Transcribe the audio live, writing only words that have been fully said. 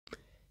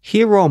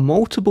Here are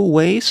multiple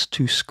ways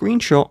to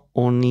screenshot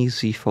on the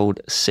Z Fold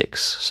 6.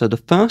 So the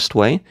first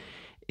way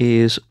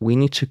is we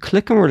need to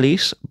click and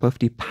release both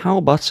the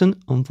power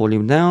button and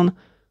volume down.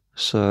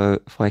 So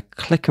if I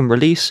click and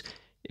release,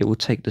 it will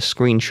take the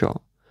screenshot.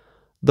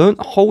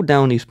 Don't hold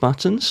down these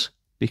buttons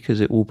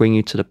because it will bring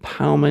you to the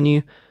power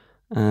menu.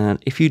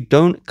 And if you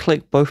don't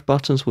click both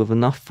buttons with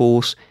enough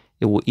force,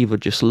 it will either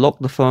just lock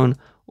the phone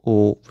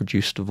or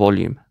reduce the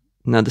volume.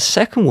 Now the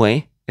second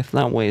way, if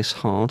that way is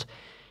hard,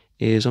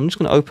 is I'm just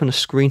going to open a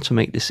screen to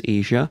make this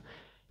easier.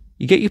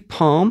 You get your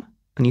palm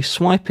and you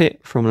swipe it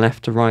from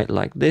left to right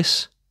like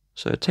this.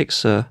 So it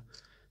takes a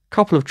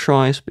couple of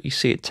tries, but you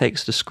see it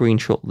takes the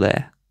screenshot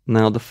there.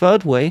 Now the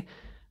third way,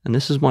 and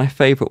this is my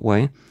favorite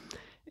way,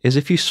 is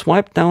if you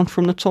swipe down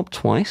from the top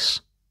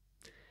twice,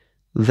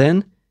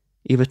 then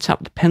either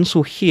tap the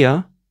pencil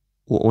here,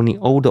 or on the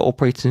older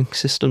operating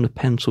system, the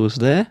pencil is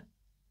there.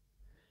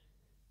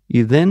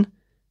 You then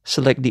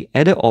select the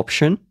edit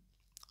option.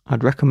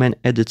 I'd recommend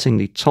editing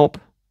the top.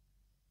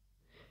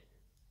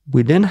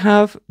 We then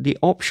have the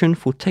option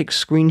for take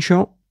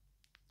screenshot.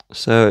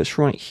 So it's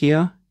right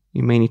here.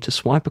 You may need to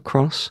swipe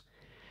across.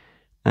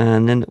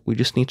 And then we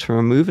just need to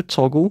remove a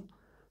toggle.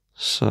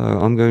 So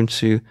I'm going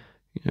to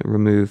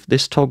remove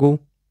this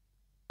toggle.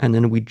 And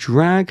then we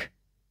drag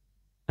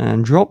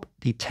and drop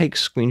the take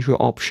screenshot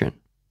option.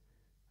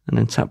 And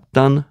then tap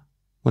done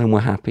when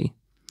we're happy.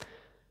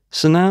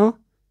 So now,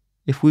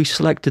 if we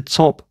select the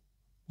top,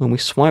 when we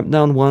swipe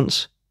down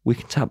once, we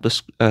can tap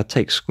the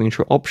take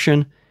screenshot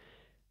option.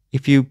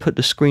 If you put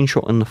the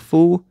screenshot in the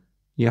full,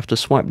 you have to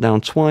swipe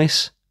down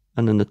twice,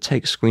 and then the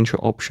take screenshot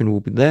option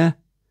will be there.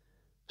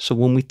 So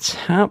when we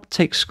tap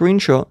take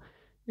screenshot,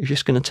 it's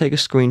just going to take a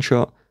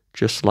screenshot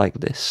just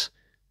like this.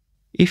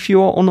 If you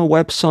are on a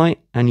website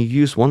and you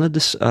use one of the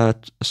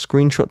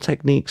screenshot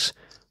techniques,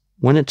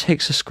 when it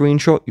takes a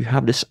screenshot, you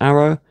have this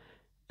arrow,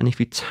 and if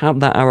you tap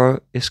that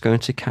arrow, it's going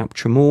to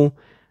capture more,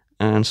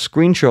 and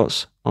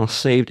screenshots are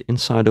saved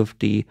inside of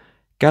the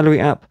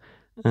Gallery app,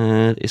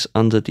 and it's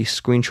under the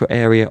screenshot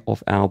area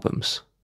of albums.